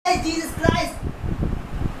Jesus Christ.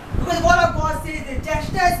 Because the word of God says the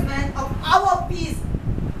chastisement of our peace,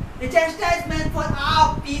 the chastisement for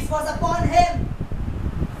our peace was upon him.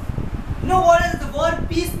 You know what is the word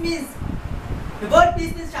peace means? The word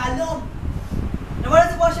peace means shalom. And what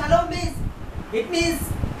does the word shalom means? It means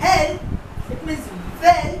health, it means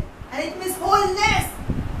wealth, and it means wholeness.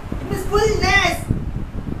 It means fullness.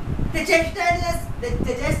 The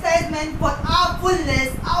chastisement for our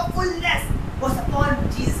fullness was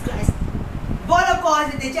upon Jesus Christ. Word of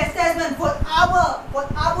God, the chastisement for our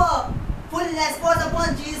fullness was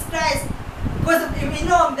upon Jesus Christ. Because you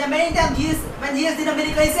know, the many times Jesus, when Jesus did a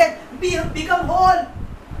miracle, he said, become whole,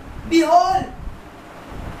 be whole,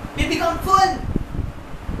 we become full.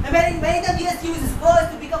 And many times Jesus used his words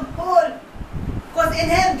to become whole. Because in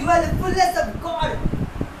him dwells the fullness of God.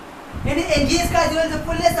 In Jesus Christ dwells the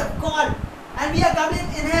fullness of God. And we are complete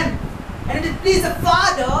in him. And it pleased the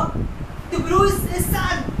Father to bruise his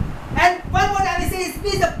Son. And one more time he says, it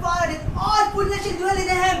pleased the Father that all fullness should dwell in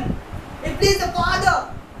him. It pleased the Father.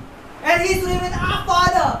 And he is to even our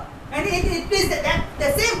Father. And it pleased that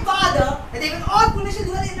the same Father that even all fullness should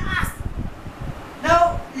dwell in us.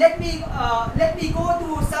 Now let me go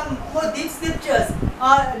to some more deep scriptures.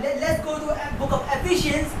 Let's go to the book of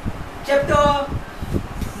Ephesians, chapter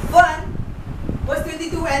 1, verse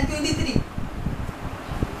 22 and 23.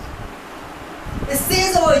 It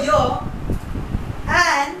says over here,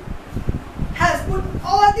 and has put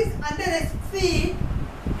all this under his feet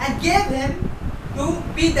and gave him to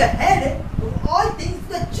be the head of all things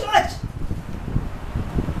to the church,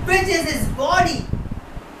 which is his body,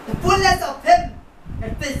 the fullness of him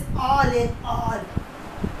that fills all in all.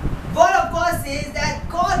 Word of God says that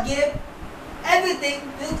God gave everything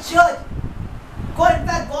to the church. In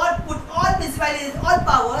fact, God put all principalities, all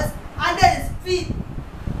powers under his feet.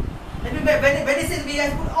 When he says we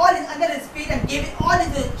have put all under his feet and gave it all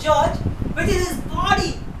into the church, which is his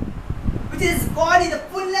body, the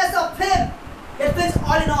fullness of him that fills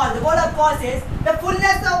all in all. The word of God says the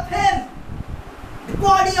fullness of him, the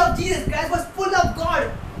body of Jesus Christ was full of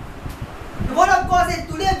God. The word of God says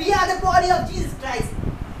today we are the body of Jesus Christ.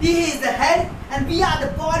 He is the head and we are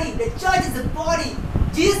the body. The church is the body.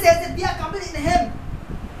 Jesus says that we are complete in him.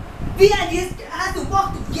 We and Jesus have to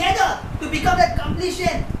work together to become that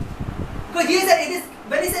completion. Because Jesus said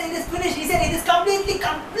when he said it is finished, he said it is completely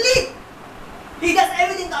complete. He does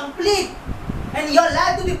everything complete. And your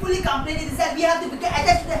life to be fully complete, it is that we have to get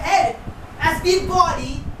attached to the head. As we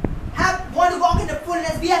body want to walk in the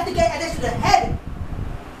fullness, we have to get attached to the head.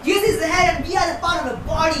 Jesus is the head and we are the part of the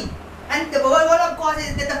body. And the word of God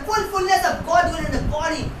is that the fullness of God dwells in the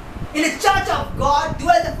body. In the church of God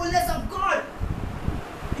dwells the fullness of God.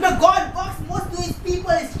 You know, God works most to his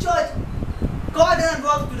people, his church. God doesn't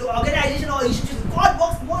work to the organization or institution. God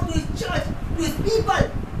works more to his church, to his people.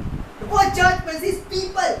 The word church means his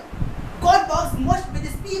people. God works most with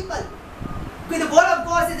his people. Because the word of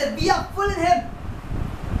God says that we are full in him.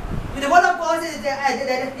 The word of God says that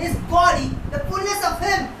his body, the fullness of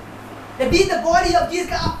him, that we the body of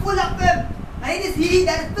Jesus are full of him. And it is he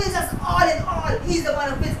that fills us all in all. He is the one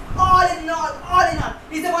who fills all in all, all in all.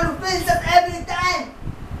 He is the one who fills us every time.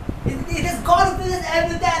 It is God who fills us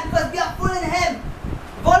every time because we are full in him.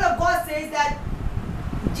 The word of God says that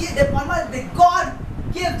God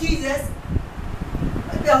gave Jesus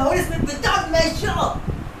the Holy Spirit without measure.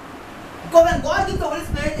 Because when God gives the Holy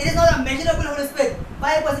Spirit, it is not a measurable Holy Spirit.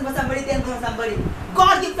 5% for somebody, 10% for somebody.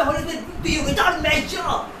 God gives the Holy Spirit to you without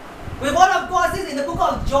measure. The word of God says in the book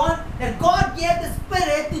of John that God gave the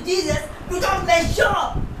Spirit to Jesus without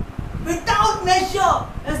measure. Without measure.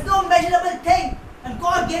 There's no measurable thing. And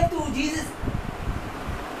God gave to Jesus.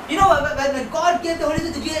 You know, when God gave the Holy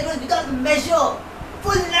Spirit to Jesus, it was without measure.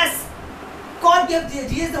 Fullness. God gave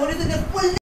Jesus the Holy Spirit, the fullness.